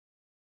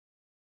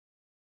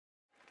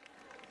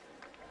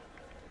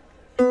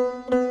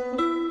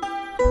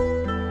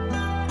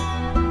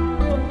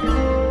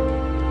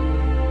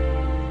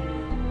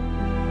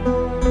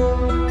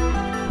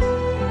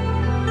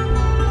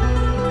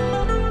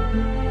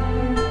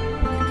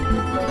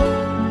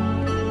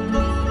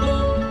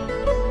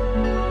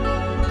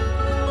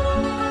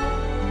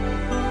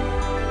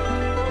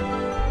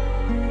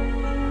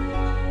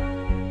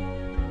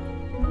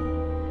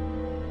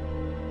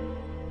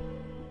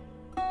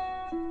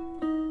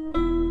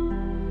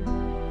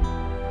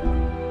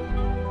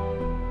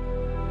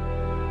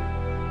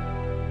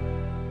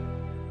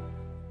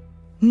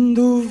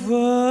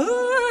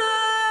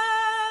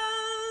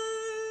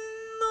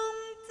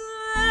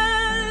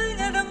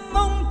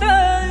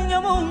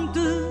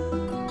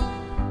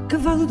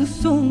Cavalo de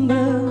sombra,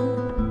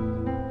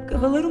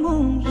 cavaleiro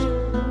monge,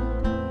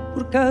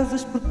 por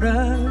casas, por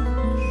praias,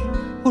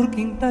 por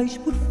quintais,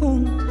 por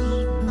fontes,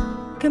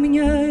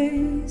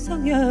 caminhais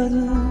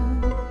aliados.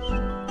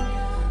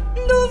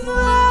 Do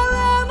vale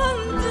à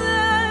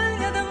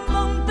montanha, da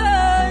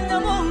montanha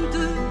ao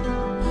monte,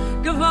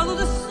 cavalo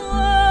de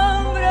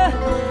sombra,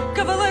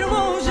 cavaleiro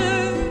monge,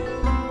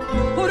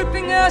 por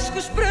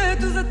penhascos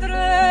pretos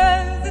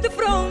atrás e de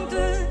fronte,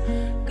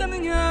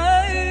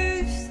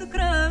 caminhais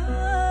secretos.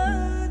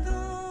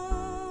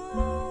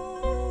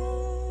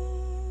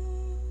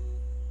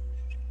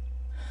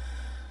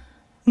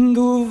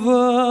 Do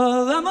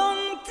vale à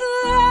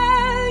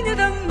montanha,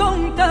 da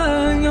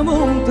montanha ao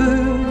monte,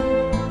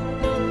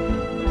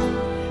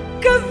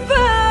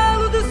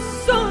 cavalo de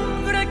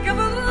sombra,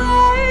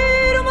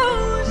 cavaleiro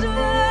monge,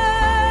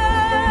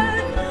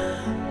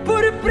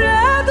 por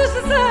prados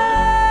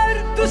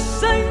desertos,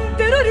 sem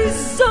ter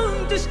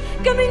horizontes,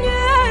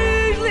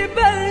 caminhais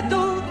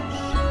libertos,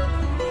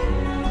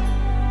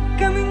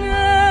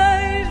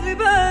 caminhais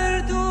libertos.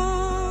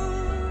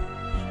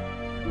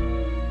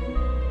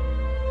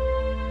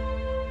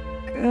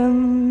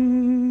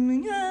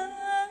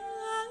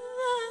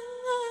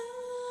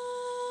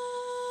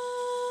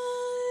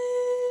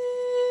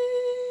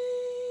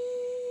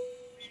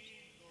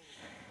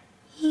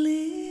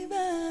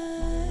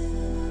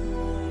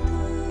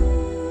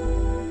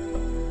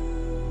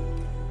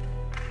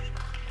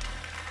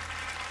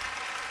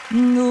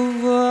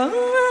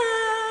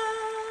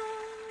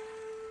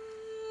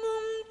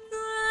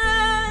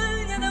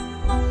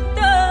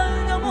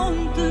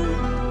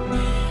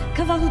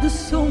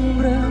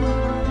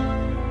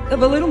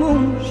 Cavaleiro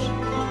monge,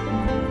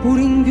 por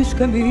índios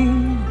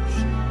caminhos,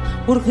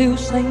 por rios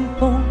sem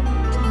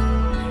ponte,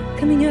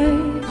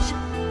 caminhais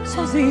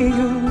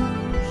sozinhos.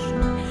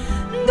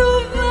 Do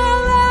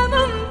vale à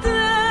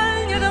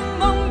montanha, da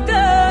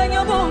montanha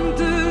ao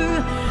monte,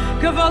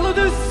 cavalo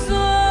de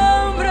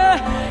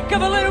sombra,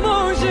 cavaleiro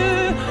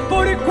monge,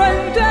 por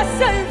quanto é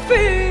sem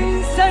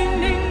fim, sem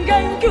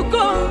ninguém que o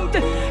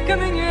conte,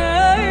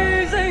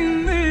 caminhais em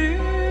mim.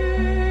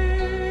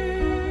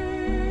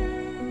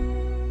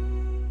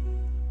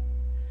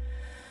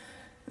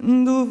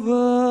 Do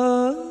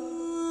vale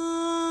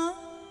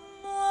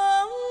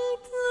à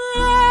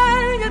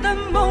montanha, da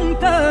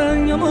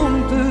montanha ao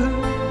monte,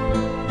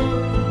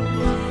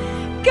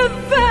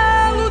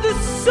 cavalo de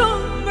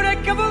sombra,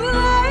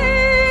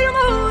 cavaleiro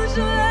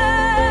monge,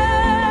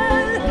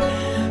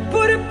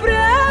 por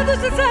prados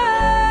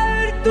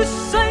desertos,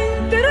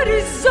 sem ter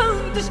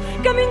horizontes,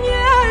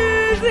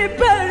 caminhais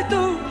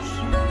libertos.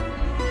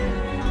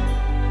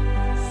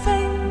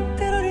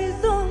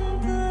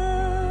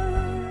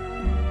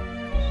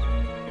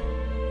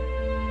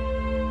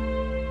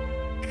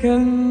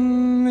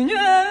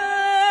 Caminhais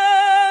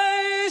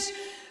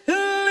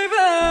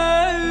libertos.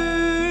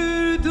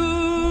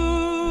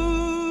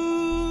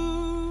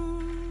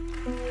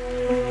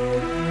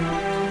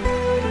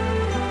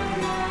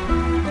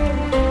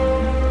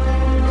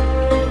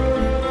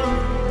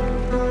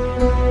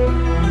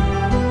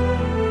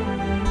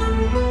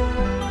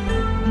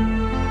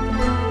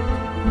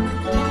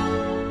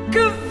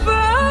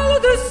 Cavalo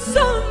de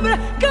sombra,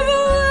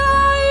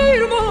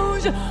 cavaleiro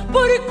monge,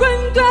 por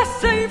quanto é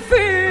sem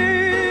fim,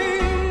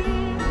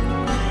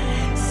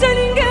 sem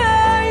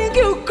ninguém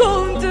que o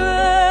conte,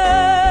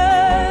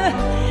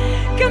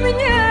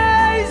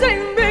 caminhais em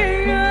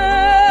minha,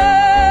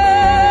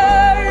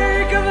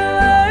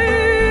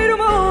 cavaleiro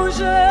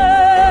monge,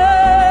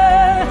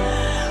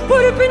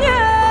 por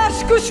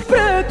penhascos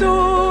pretos,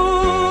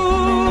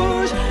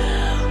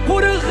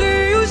 por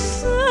rios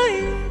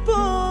sem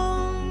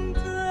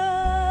ponte.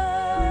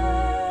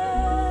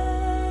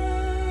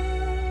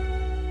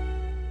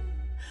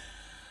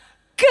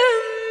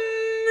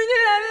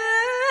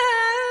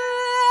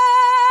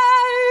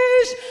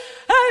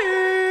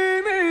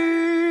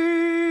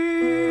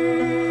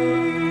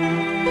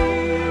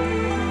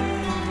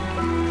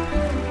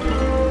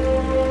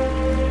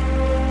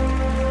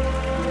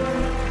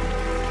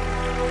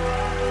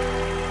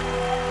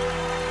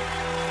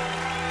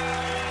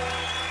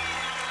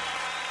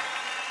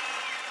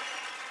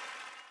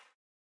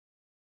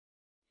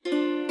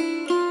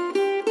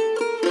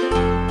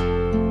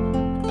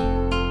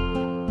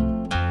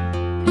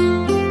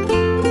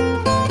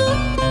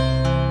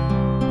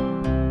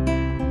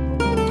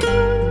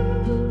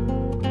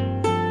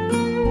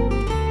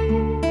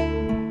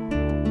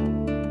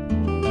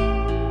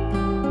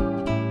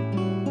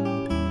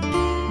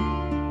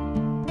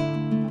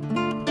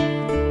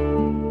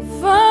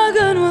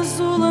 Vaga no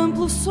azul,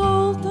 amplo,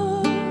 solta,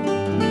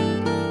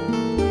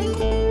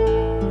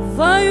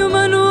 vai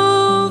uma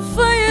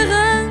nuvem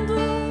errando.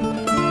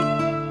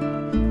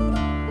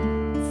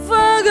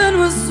 Vaga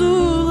no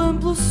azul,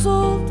 amplo,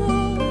 solta,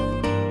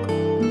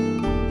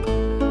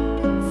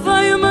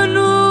 vai uma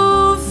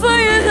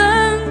nuvem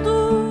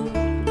errando.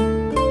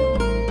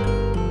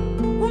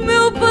 O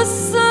meu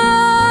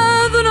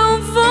passado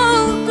não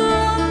volta,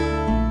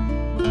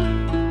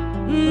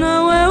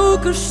 não é o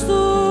que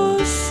estou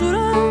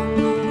chorando.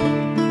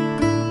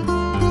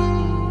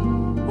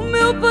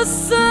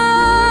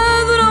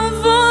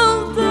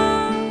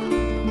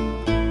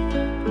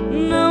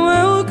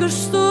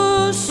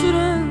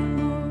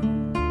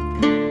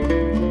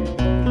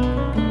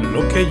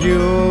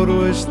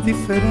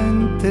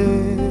 diferente.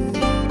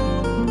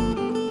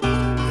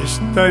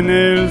 Está en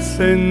el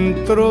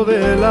centro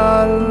del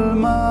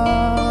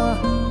alma,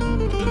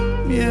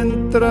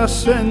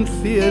 mientras en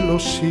cielo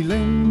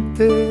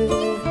silente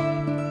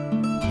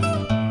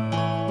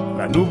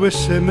la nube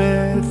se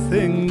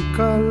mece en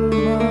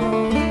calma.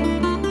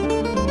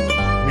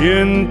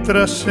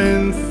 Mientras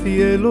en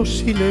cielo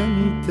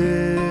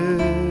silente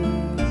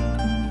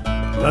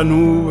la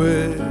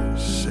nube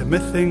se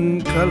mece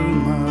en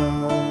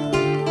calma.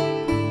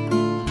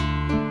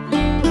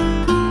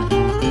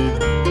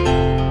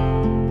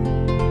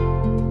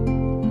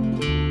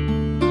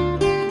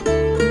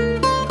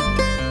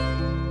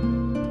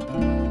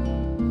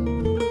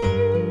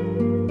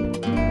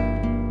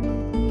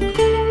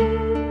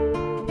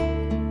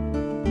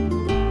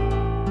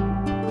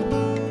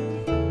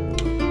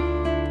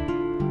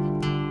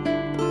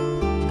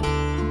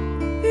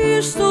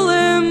 Isto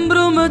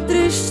lembra uma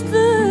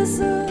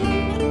tristeza,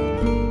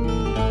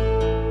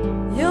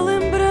 e a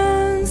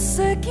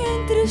lembrança que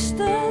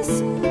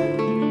entristece.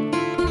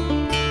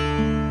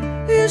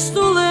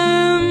 Isto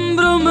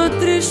lembra uma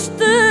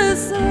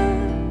tristeza,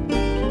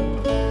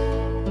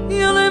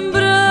 e a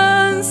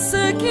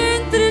lembrança que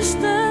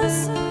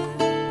entristece.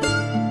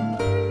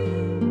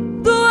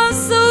 Dou à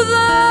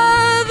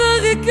saudade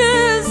a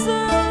riqueza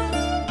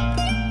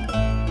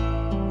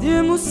de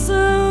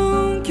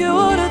emoção que a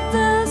hora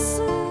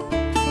tece.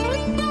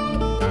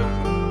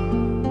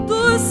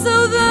 A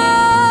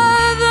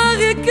saudade, a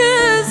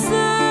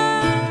riqueza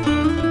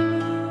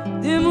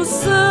de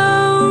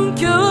emoção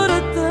que ahora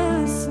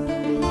tece.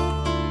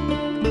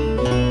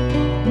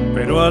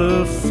 Pero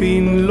al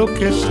fin lo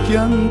que es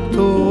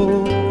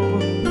llanto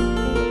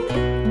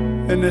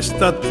en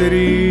esta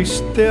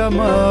triste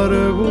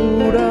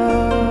amargura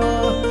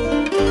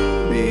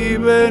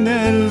vive en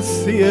el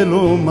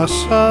cielo más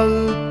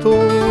alto,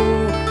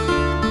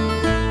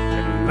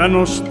 en la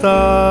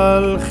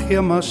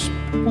nostalgia más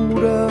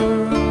pura.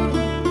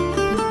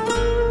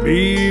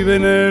 Vive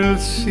en el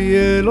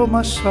cielo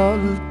más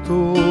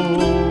alto,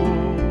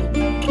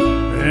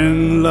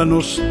 en la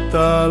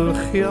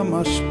nostalgia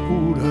más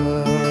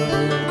pura.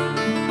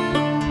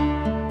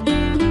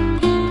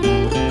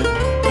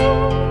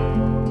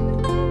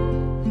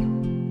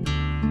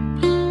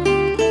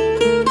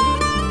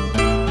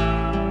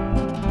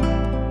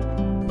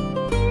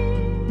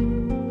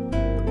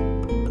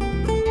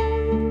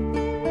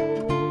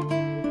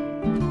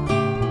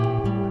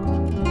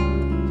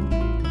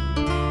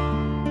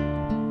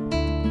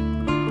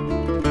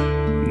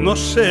 No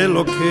sé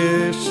lo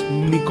que es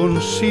ni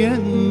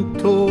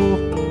consiento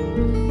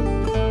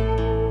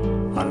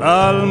al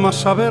alma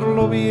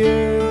saberlo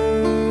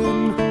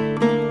bien.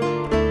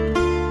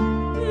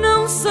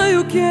 Não sei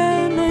o que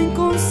é nem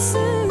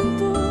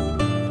consento,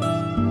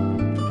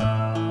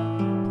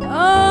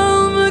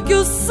 alma que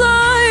o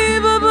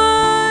saiba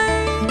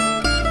bem.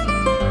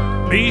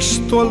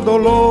 Visto el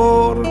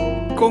dolor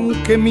con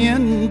que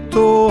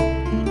miento,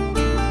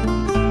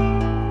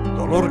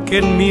 dolor que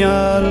en mi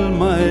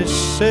alma es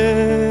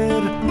ser.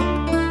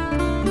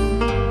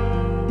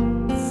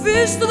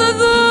 Visto da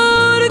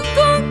dor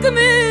com que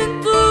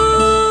minto,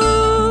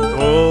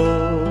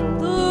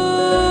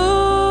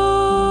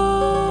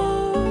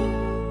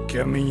 que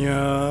a minha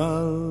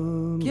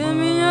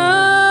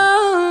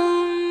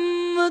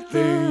alma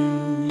tem.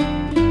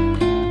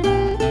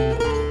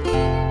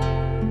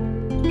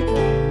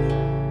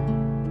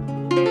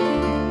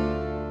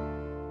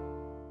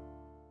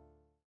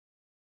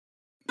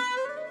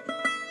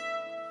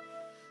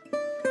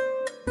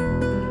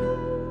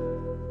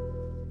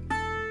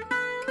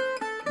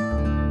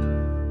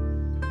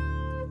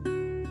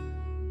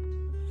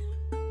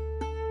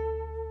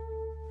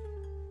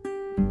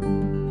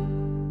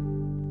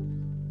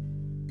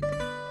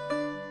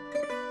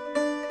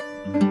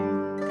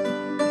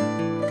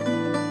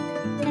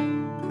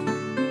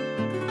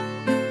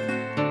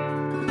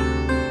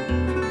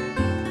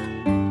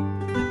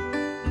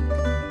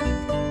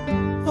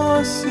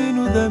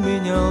 Sino da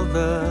minha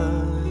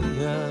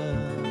aldeia,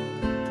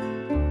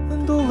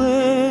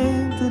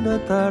 dolente na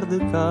tarde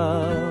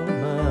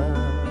calma.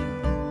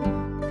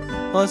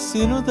 Ó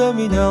sino da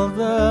minha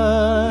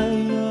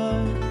aldeia,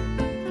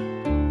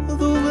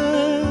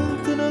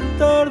 dolente na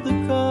tarde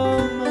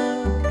calma.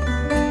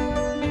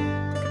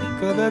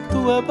 Cada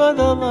tua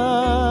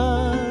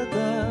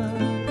badalada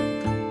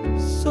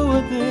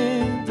soa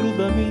dentro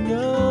da minha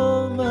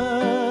alma.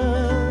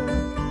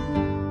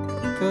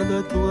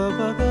 Cada tua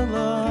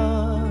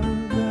badalada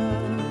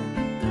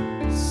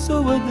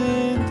soa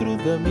dentro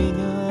da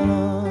minha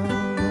alma.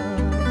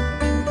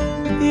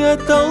 E é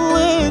tão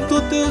lento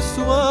o teu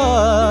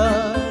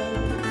soar,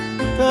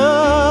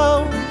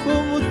 tão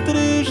como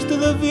triste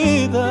da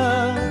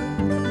vida.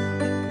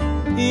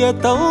 E é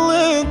tão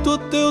lento o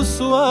teu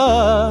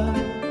soar,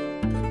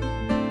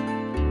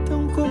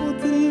 tão como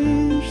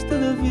triste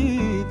da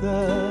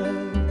vida,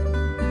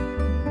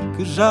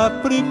 que já a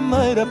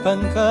primeira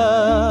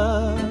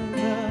pancada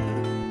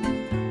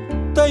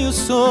tem o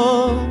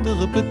som de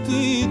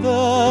repetida,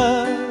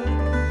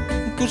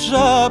 que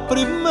já a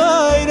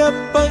primeira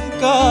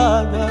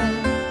pancada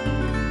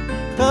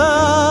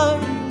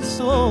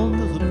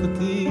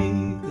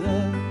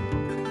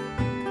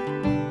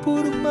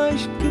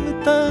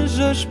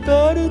tanjas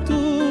perto,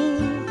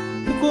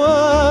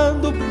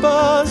 quando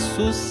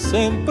passo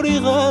sempre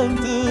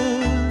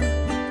errante.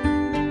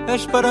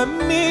 És para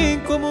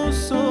mim como um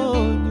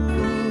sonho,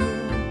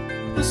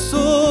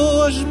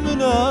 soas-me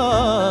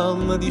na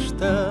alma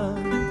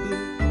distante.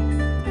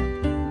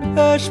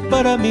 És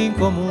para mim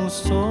como um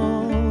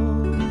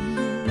sonho,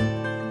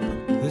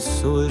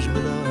 soas-me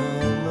na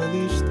alma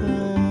distante.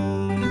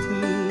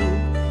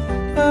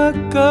 A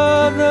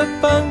cada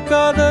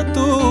pancada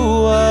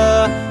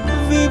tua,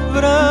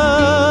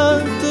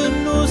 vibrante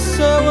no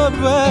céu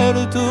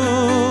aberto,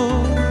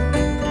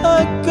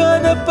 a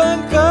cada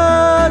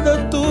pancada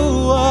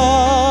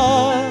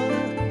tua,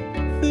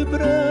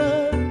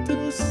 vibrante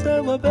no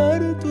céu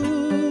aberto,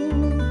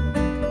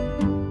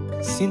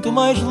 sinto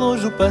mais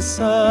longe o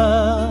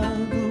passado,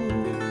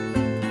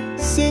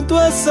 sinto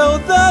a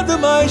saudade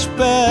mais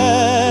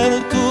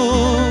perto,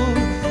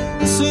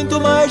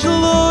 sinto mais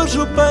longe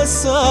o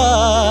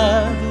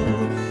passado,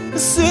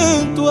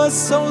 sinto a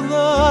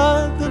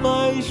saudade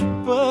mais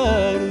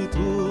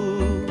perto.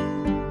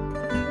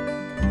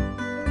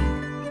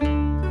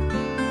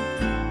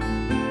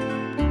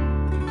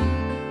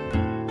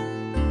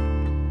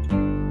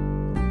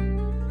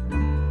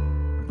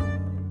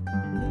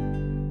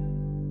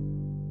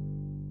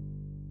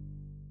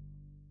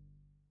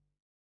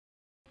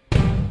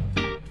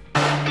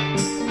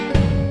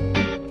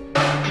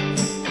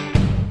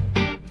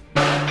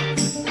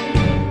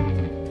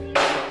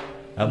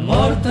 A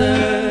morte,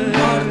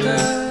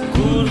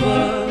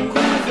 curva,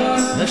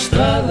 na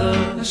estrada,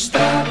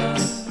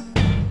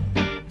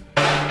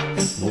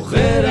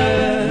 morrer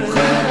é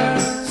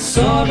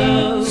só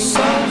não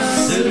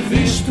ser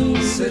visto.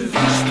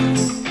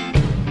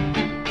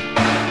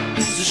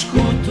 Se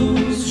escuto,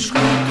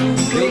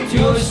 eu te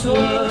ouço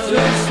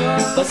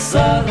a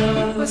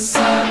passada,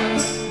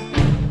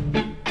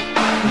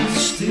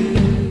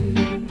 existir.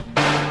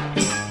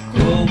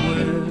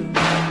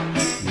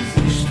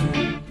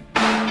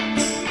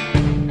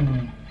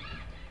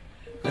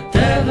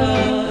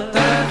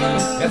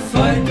 É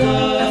feita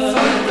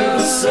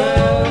do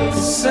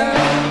céu.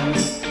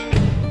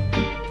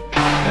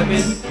 A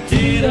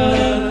mentira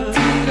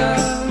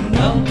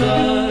não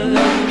tem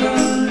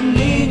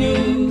ninho.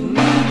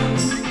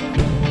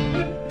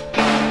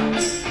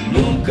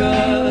 Nunca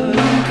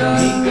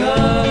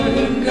ninguém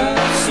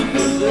se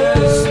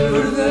perdeu.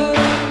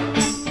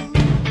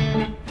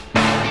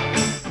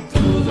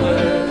 Tudo é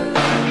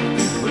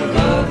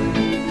verdade.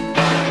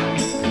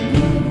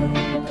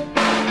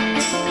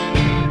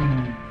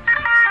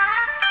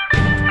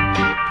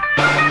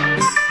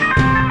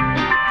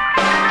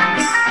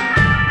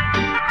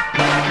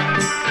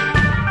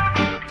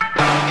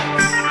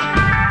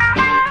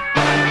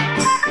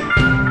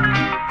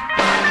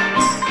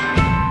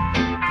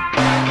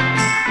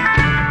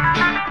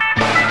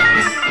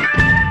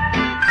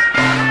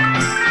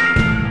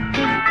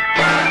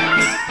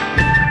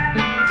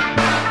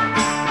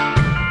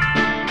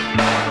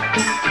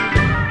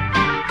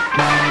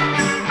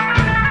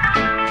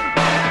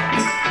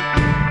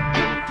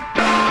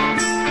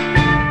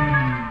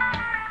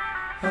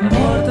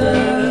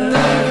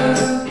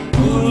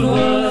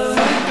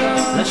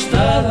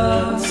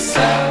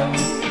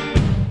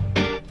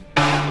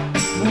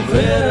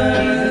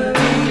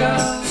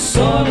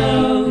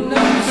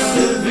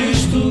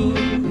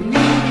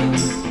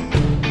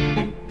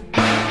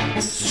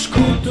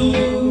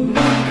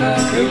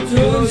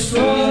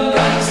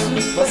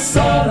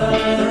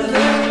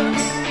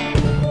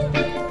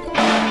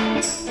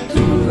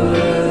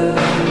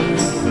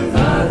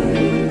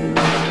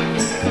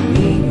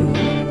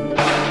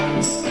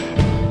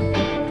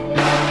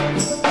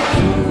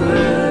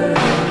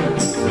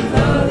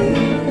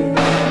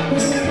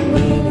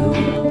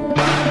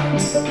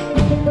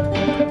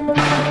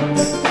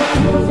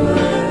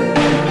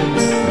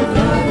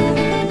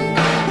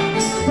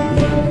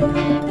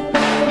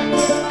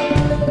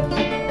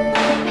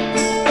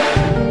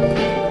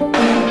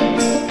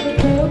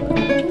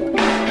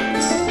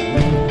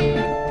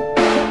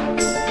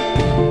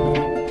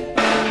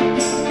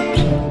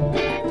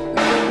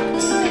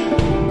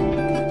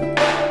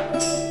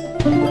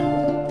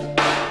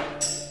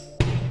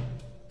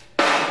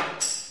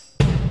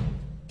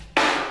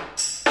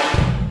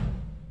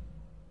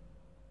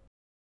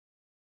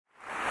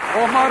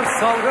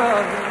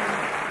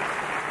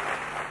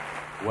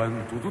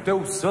 Quanto do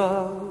teu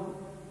sal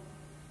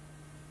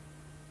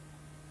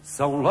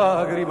são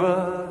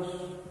lágrimas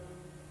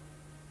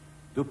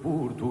de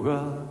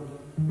Portugal.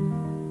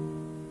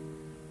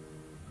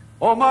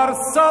 Ó mar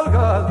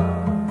salgado,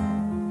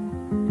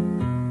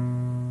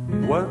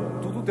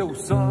 quanto do teu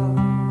sal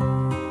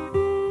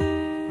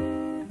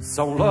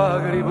são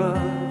lágrimas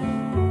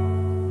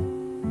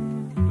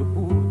de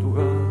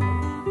Portugal.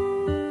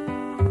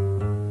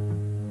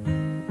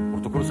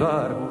 Por tu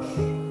cruzarmos,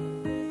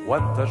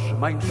 quantas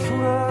mães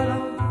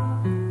choraram,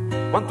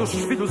 quantos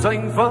filhos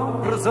em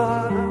vão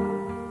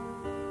rezaram,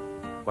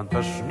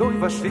 quantas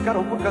noivas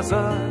ficaram por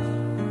casar,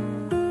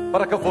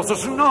 para que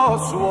fosses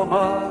nosso, ó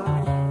mar.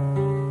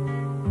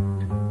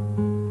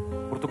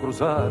 Por tu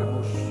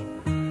cruzarmos,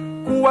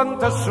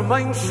 Quantas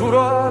mães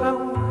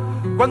choraram,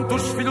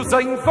 quantos filhos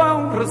em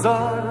vão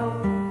rezaram,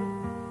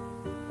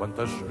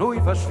 quantas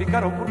noivas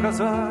ficaram por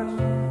casar,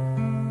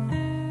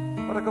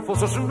 para que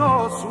fosses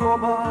nosso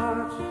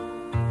amar.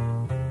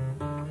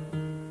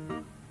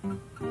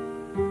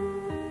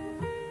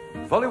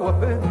 Valeu a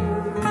pena,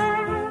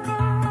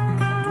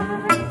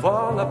 tudo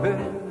vale a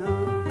pena,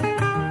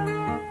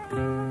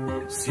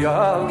 se a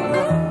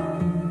alma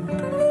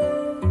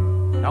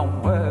não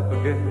é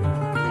pequena.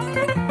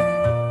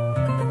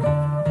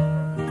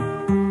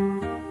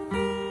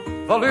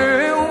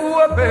 Valeu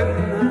a pena,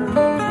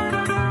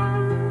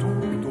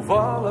 tudo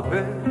vale a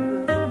pena,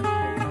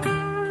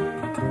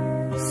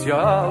 se a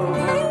alma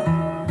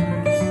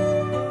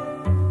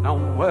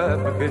não é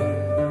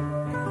pequena.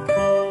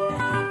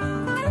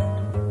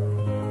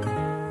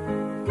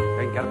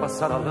 Quem quer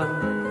passar além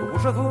do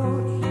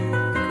bujador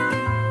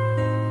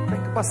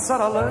tem que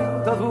passar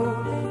além da dor.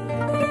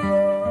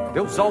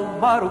 Deus ao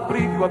mar o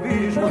perigo, o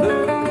abismo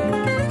dele,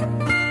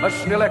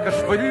 mas nele é que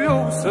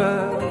espalhou o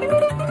céu.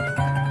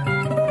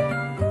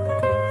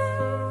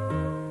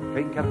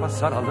 Quem quer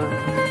passar além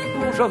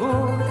do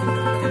bujador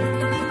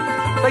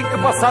tem que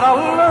passar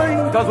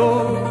além da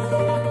dor.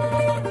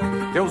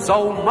 Deus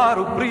ao mar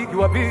o perigo,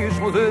 o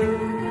abismo dele,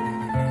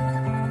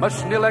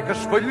 mas nele é que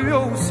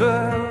espalhou o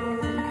céu.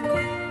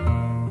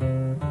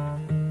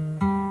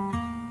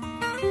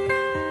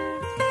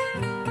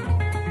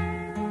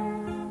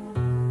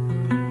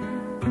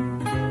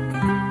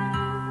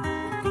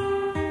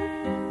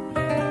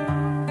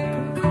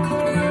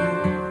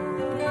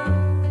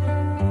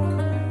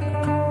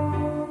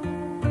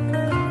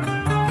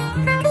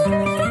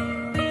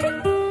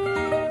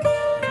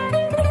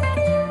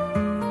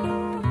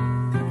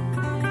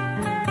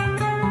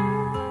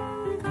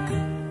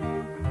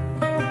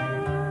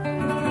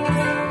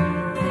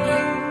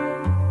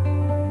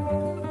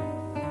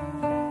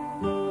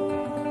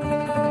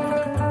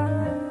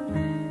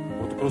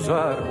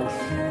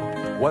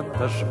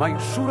 Quantas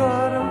mães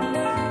choraram,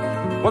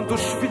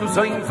 quantos filhos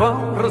em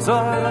vão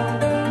rezaram,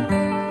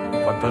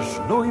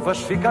 quantas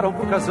noivas ficaram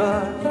por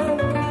casar,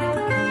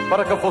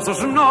 para que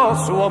fosses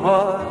nosso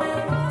amar.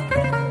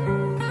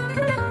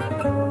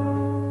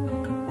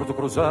 Por te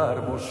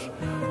cruzarmos,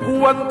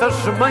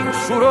 quantas mães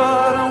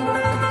choraram,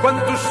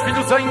 quantos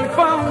filhos em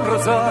vão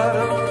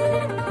rezaram,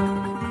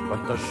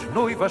 quantas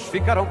noivas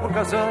ficaram por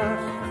casar,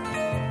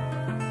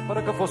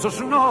 para que fosses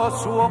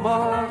nosso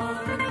amar.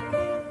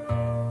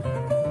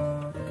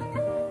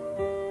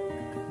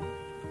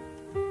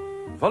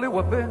 Valeu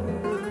a pena,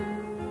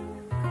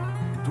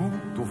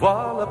 tudo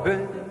vale a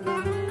pena,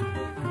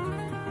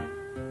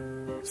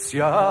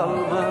 se a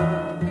alma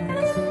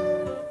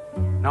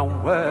não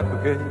é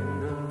pequena.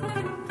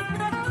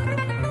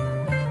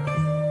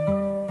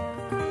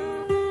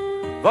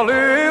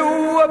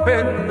 Valeu a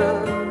pena,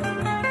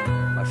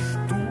 mas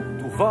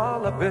tudo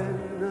vale a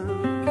pena,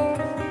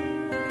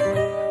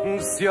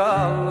 se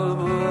a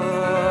alma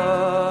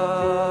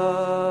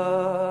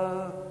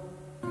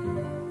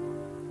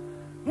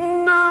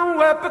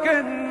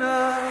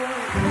pequena.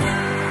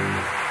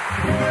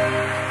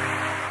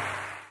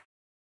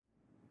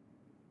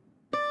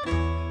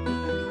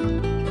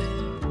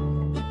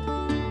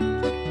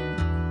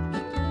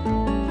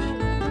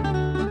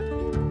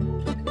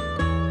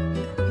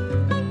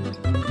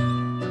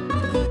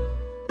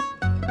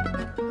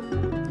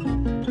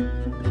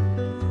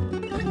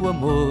 O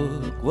amor,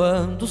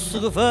 quando se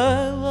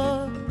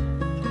revela,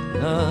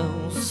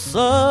 não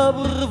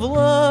sabe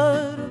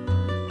revelar.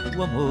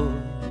 O amor,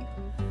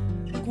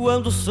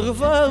 quando se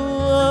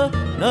revela,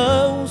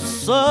 não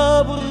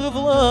sabe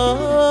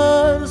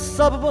revelar.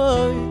 Sabe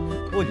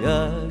bem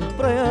olhar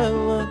para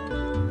ela,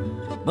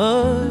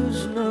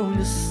 mas não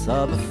lhe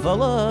sabe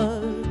falar.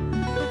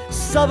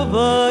 Sabe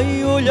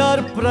bem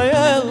olhar para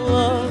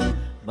ela,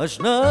 mas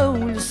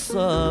não lhe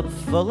sabe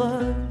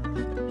falar.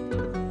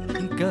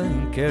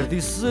 Quem quer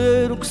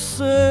dizer o que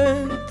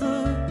sente,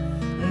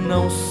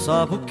 não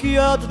sabe o que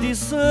há de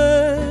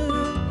dizer.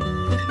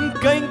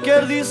 Quem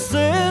quer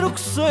dizer o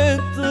que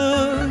sente,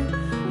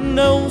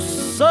 não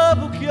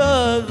sabe o que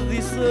há de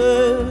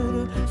dizer.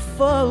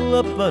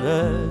 Fala,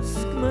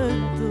 parece que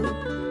mente,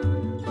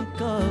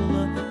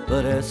 cala,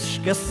 parece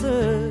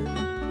esquecer.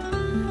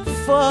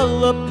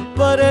 Fala,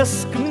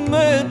 parece que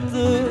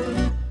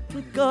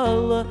mente,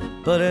 cala,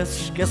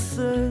 parece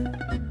esquecer.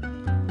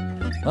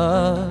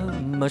 Ah,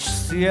 mas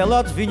se ela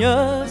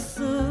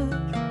adivinhasse,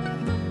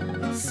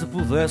 se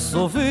pudesse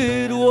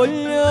ouvir o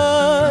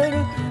olhar.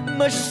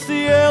 Mas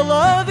se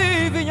ela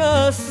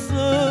adivinhasse,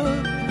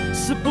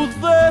 se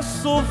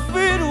pudesse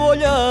ouvir o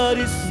olhar,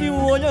 e se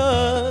o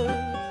olhar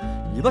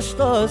lhe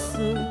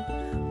bastasse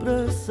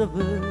para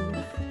saber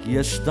que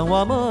a estão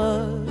a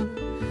amar.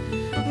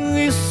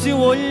 E se o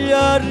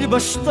olhar lhe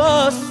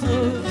bastasse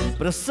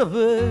para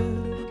saber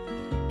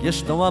que a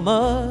estão a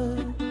amar.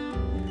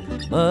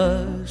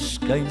 Mas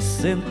quem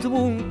sente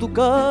muito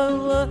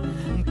cala,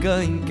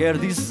 quem quer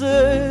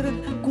dizer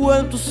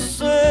quanto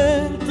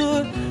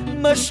sente,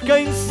 mas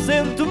quem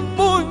sente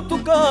muito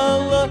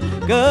cala.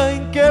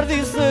 Quem quer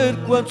dizer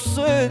quanto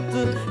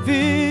sente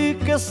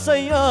fica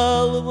sem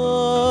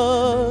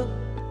alma.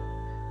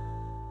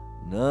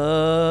 Nem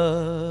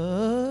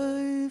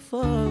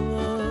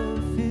fala,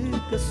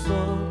 fica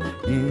só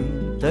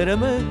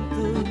inteiramente.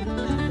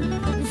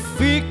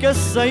 Fica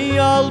sem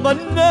alma,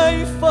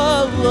 nem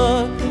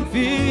fala,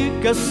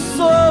 fica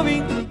só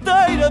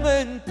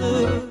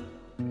inteiramente.